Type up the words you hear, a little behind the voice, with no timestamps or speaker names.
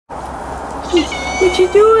What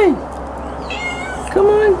you doing? Come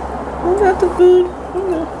on. I got the food.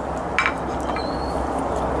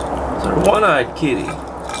 It's our one-eyed kitty.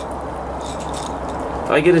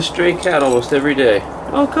 I get a stray cat almost every day.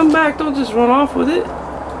 Oh, come back. Don't just run off with it.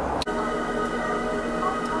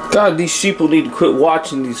 God, these sheep will need to quit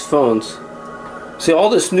watching these phones. See, all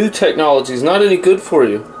this new technology is not any good for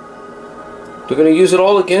you. They're going to use it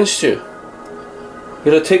all against you.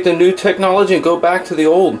 You got to take the new technology and go back to the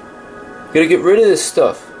old. You got to get rid of this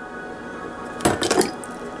stuff.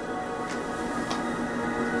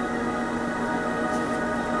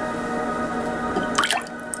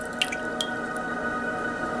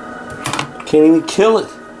 Can't even kill it.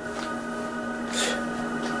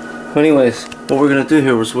 Anyways, what we're going to do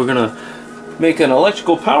here is we're going to make an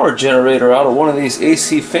electrical power generator out of one of these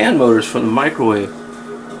AC fan motors from the microwave.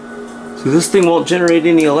 So this thing won't generate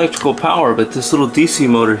any electrical power, but this little DC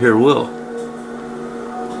motor here will.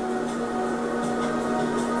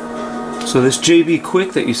 So this JB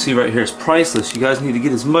Quick that you see right here is priceless. You guys need to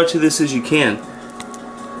get as much of this as you can.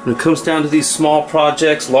 When it comes down to these small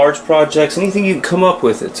projects, large projects, anything you can come up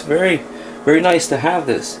with, it's very, very nice to have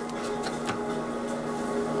this.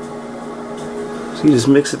 So you just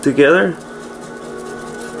mix it together.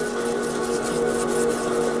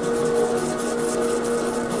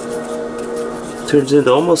 Turns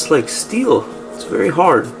into almost like steel. It's very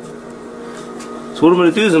hard. So what I'm going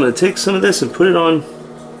to do is I'm going to take some of this and put it on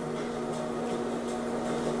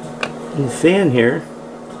the fan here.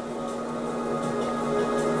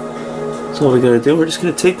 That's all we got to do. We're just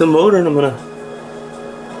going to take the motor and I'm going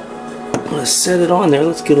to set it on there.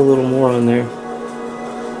 Let's get a little more on there.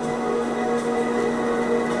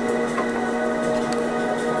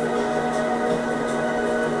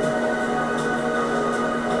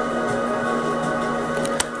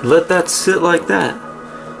 Let that sit like that.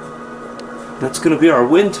 That's going to be our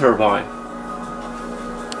wind turbine.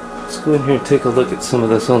 Let's go in here and take a look at some of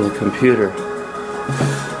this on the computer.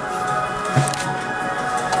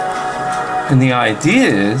 And the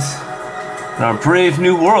idea is, in our brave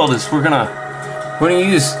new world, is we're gonna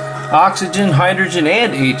use oxygen, hydrogen,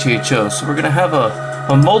 and HHO. So we're gonna have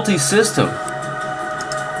a multi-system to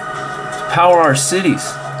power our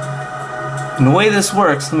cities. And the way this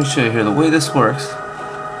works, let me show you here. The way this works.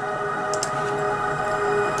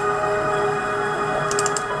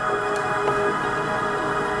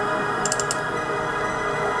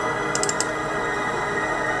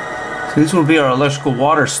 So these will be our electrical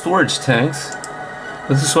water storage tanks.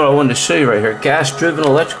 This is what I wanted to show you right here. Gas-driven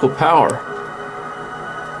electrical power.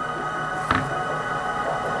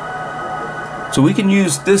 So we can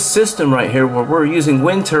use this system right here where we're using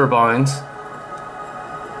wind turbines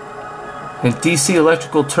and DC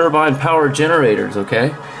electrical turbine power generators,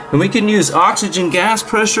 okay? And we can use oxygen gas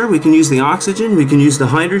pressure, we can use the oxygen, we can use the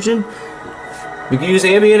hydrogen, we can use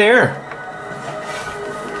ambient air.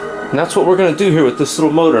 And that's what we're going to do here with this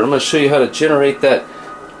little motor. I'm going to show you how to generate that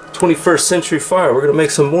 21st century fire. We're going to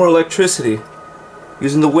make some more electricity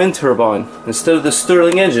using the wind turbine instead of the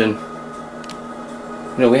Stirling engine.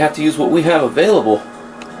 You know, we have to use what we have available.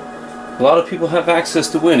 A lot of people have access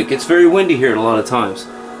to wind. It gets very windy here a lot of times.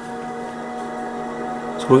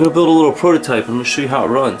 So we're going to build a little prototype. I'm going to show you how it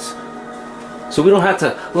runs. So we don't have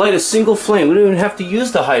to light a single flame. We don't even have to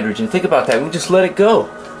use the hydrogen. Think about that. We just let it go.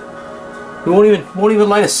 We won't even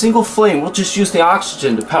light a single flame. We'll just use the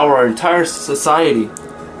oxygen to power our entire society.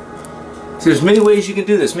 So there's many ways you can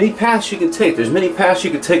do this, many paths you can take. There's many paths you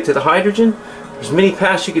can take to the hydrogen. There's many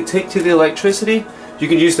paths you can take to the electricity. You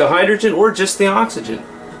can use the hydrogen or just the oxygen.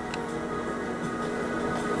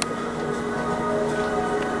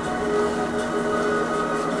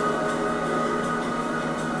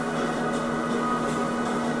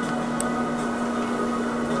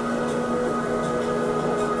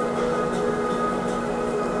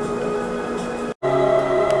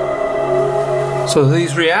 So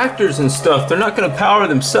these reactors and stuff, they're not going to power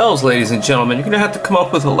themselves, ladies and gentlemen. You're going to have to come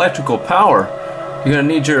up with electrical power. You're going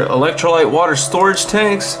to need your electrolyte water storage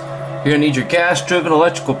tanks. You're going to need your gas-driven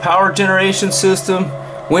electrical power generation system,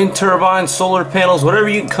 wind turbines, solar panels, whatever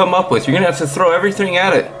you can come up with. You're going to have to throw everything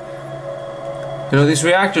at it. You know, these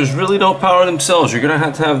reactors really don't power themselves. You're going to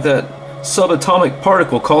have that subatomic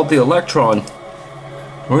particle called the electron.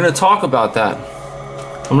 We're going to talk about that.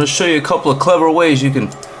 I'm going to show you a couple of clever ways you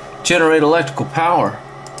can generate electrical power.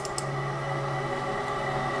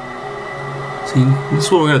 See, this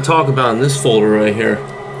is what we're going to talk about in this folder right here.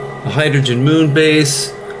 A hydrogen moon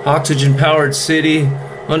base, oxygen powered city,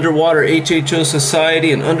 underwater HHO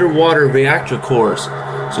society, and underwater reactor cores.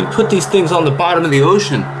 So you put these things on the bottom of the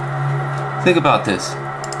ocean. Think about this.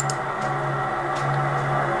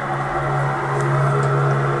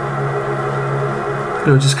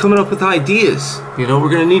 just coming up with ideas. We're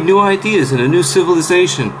gonna need new ideas in a new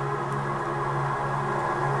civilization.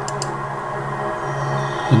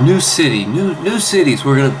 A new city, new cities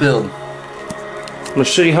we're gonna build. I'm gonna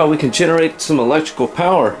show you how we can generate some electrical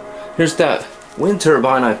power. Here's that wind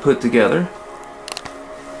turbine I put together.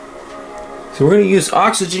 So we're gonna use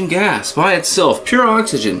oxygen gas by itself, pure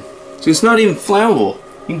oxygen. So it's not even flammable.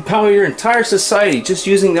 You can power your entire society just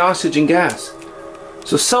using the oxygen gas.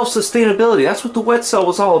 So self-sustainability, that's what the wet cell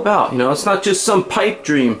was all about. It's not just some pipe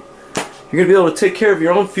dream. You're gonna be able to take care of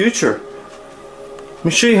your own future. Let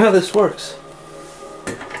me show you how this works.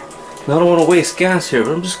 Now, I don't want to waste gas here,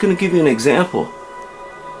 but I'm just gonna give you an example.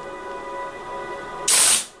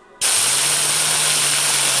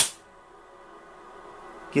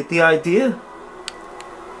 Get the idea?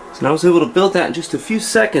 So I was able to build that in just a few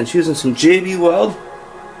seconds using some JB Weld.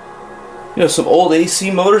 Some old AC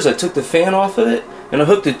motors. I took the fan off of it and I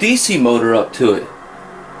hooked a DC motor up to it.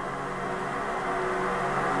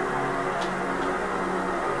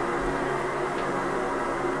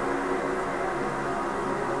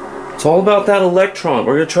 It's all about that electron.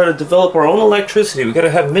 We're going to try to develop our own electricity. We've got to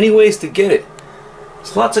have many ways to get it.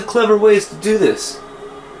 There's lots of clever ways to do this.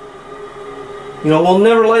 We'll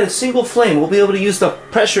never light a single flame. We'll be able to use the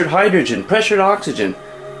pressured hydrogen, pressured oxygen.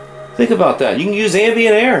 Think about that. You can use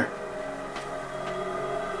ambient air.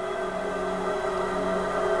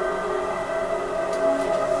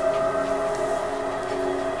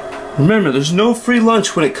 Remember, there's no free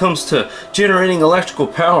lunch when it comes to generating electrical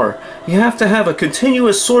power. You have to have a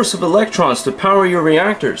continuous source of electrons to power your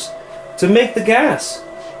reactors, to make the gas.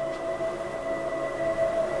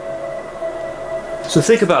 So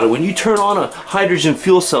think about it. When you turn on a hydrogen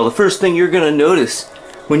fuel cell, the first thing you're going to notice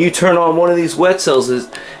when you turn on one of these wet cells is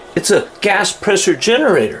it's a gas pressure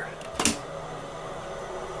generator.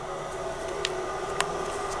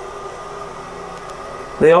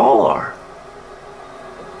 They all are.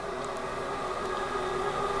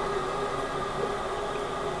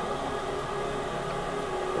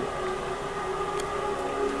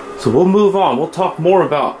 So we'll move on. We'll talk more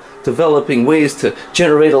about developing ways to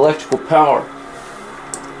generate electrical power.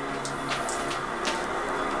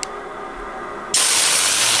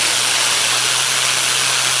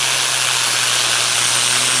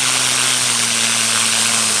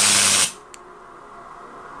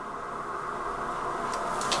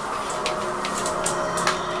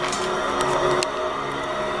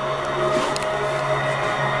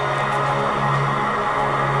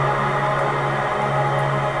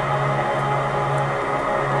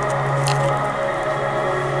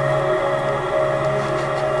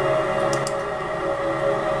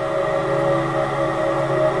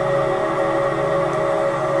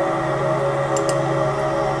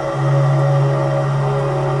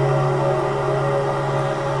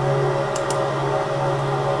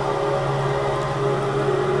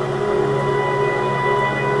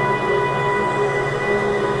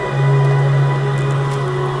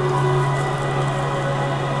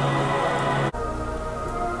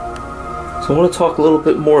 So I want to talk a little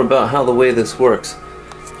bit more about how the way this works.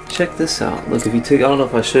 Check this out. Look, if you take, I don't know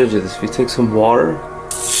if I showed you this, if you take some water, it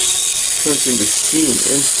turns into steam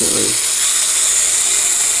instantly.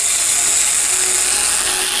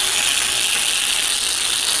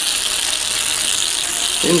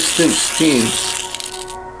 Instant steam.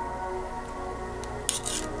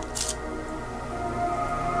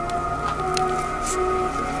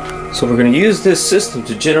 So we're going to use this system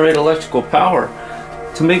to generate electrical power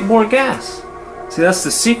to make more gas. See, that's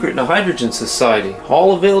the secret in a hydrogen society.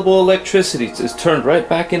 All available electricity is turned right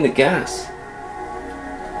back into gas.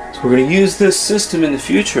 So we're going to use this system in the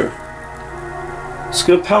future. It's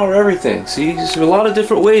going to power everything. See, there's a lot of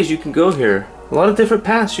different ways you can go here. A lot of different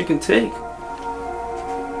paths you can take.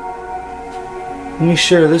 Let me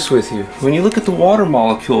share this with you. When you look at the water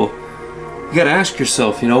molecule, you got to ask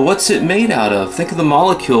yourself, what's it made out of? Think of the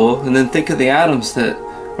molecule and then think of the atoms that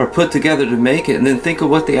are put together to make it, and then think of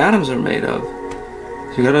what the atoms are made of.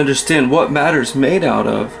 So you got to understand what matter's made out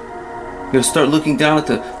of. You got to start looking down at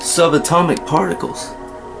the subatomic particles.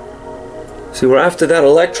 See, we're after that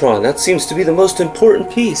electron. That seems to be the most important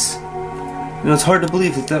piece. It's hard to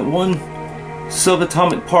believe that that one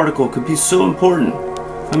subatomic particle could be so important.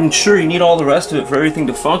 I mean, sure, you need all the rest of it for everything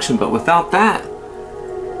to function, but without that,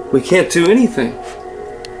 we can't do anything.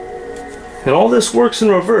 And all this works in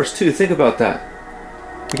reverse too. Think about that.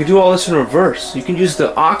 You can do all this in reverse. You can use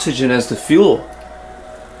the oxygen as the fuel.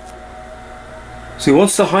 See,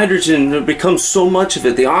 once the hydrogen becomes so much of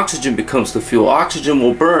it, the oxygen becomes the fuel. Oxygen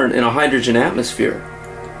will burn in a hydrogen atmosphere.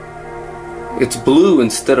 It's blue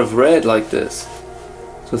instead of red like this.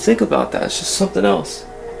 So think about that. It's just something else.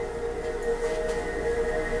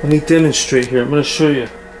 Let me demonstrate here. I'm going to show you. You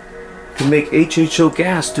can make HHO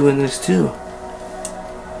gas doing this too.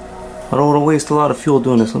 I don't want to waste a lot of fuel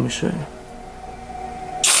doing this. Let me show you.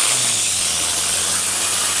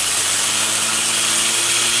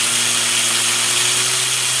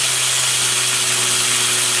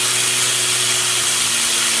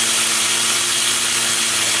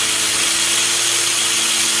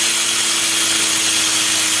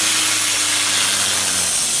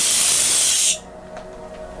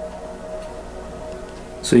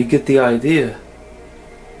 So you get the idea.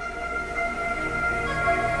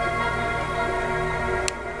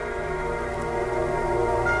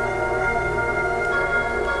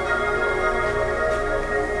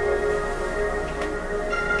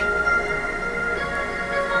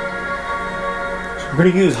 So we're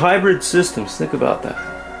going to use hybrid systems. Think about that.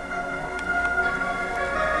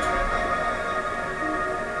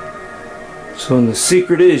 So and the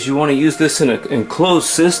secret is you want to use this in an enclosed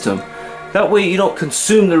system. That way you don't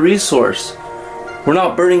consume the resource. We're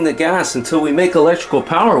not burning the gas until we make electrical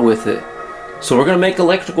power with it. So we're going to make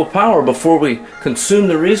electrical power before we consume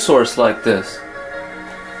the resource like this.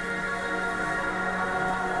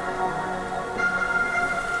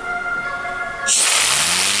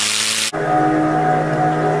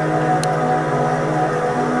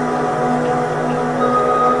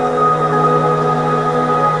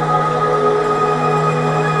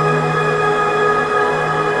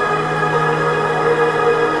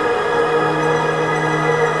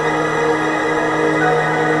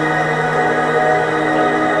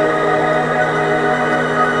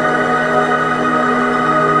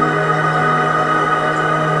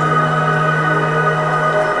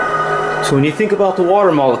 So when you think about the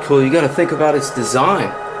water molecule, you got to think about its design.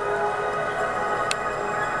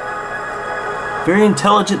 Very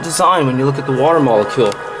intelligent design when you look at the water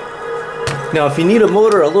molecule. Now if you need a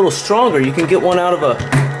motor a little stronger, you can get one out of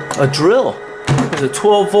a drill. There's a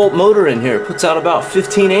 12-volt motor in here. It puts out about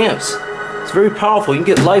 15 amps. It's very powerful. You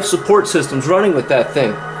can get life support systems running with that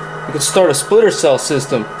thing. You can start a splitter cell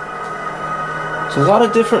system. So a lot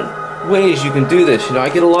of different ways you can do this. You know, I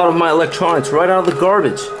get a lot of my electronics right out of the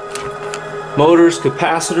garbage. Motors,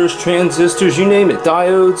 capacitors, transistors, you name it,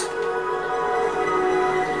 diodes.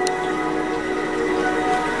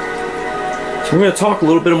 So we're going to talk a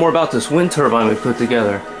little bit more about this wind turbine we put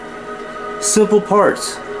together. Simple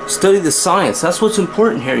parts. Study the science. That's what's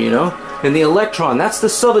important here, you know. And the electron, that's the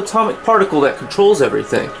subatomic particle that controls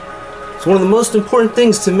everything. It's one of the most important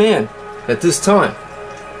things to man at this time.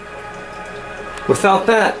 Without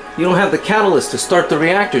that, you don't have the catalyst to start the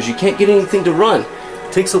reactors. You can't get anything to run.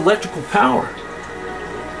 It takes electrical power.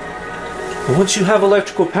 But once you have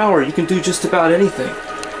electrical power, you can do just about anything.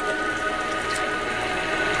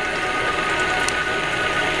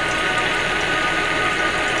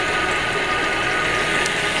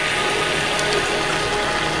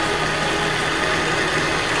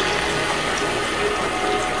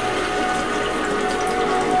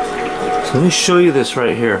 So let me show you this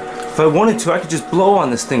right here. If I wanted to, I could just blow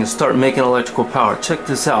on this thing and start making electrical power. Check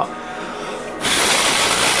this out.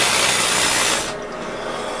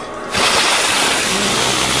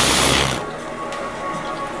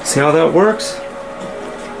 See how that works?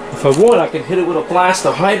 If I want, I can hit it with a blast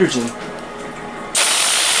of hydrogen.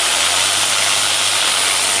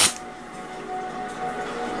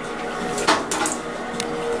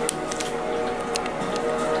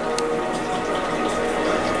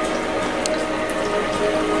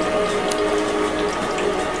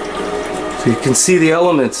 So you can see the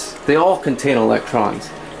elements, they all contain electrons.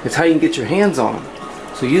 It's how you can get your hands on them.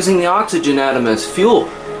 So using the oxygen atom as fuel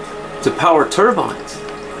to power turbines.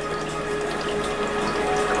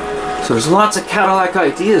 So there's lots of Cadillac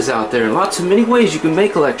ideas out there, and lots of many ways you can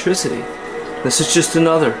make electricity. This is just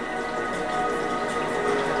another.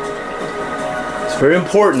 It's very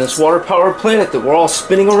important, this water powered planet that we're all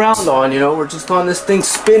spinning around on, you know, we're just on this thing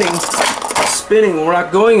spinning, we're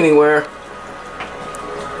not going anywhere.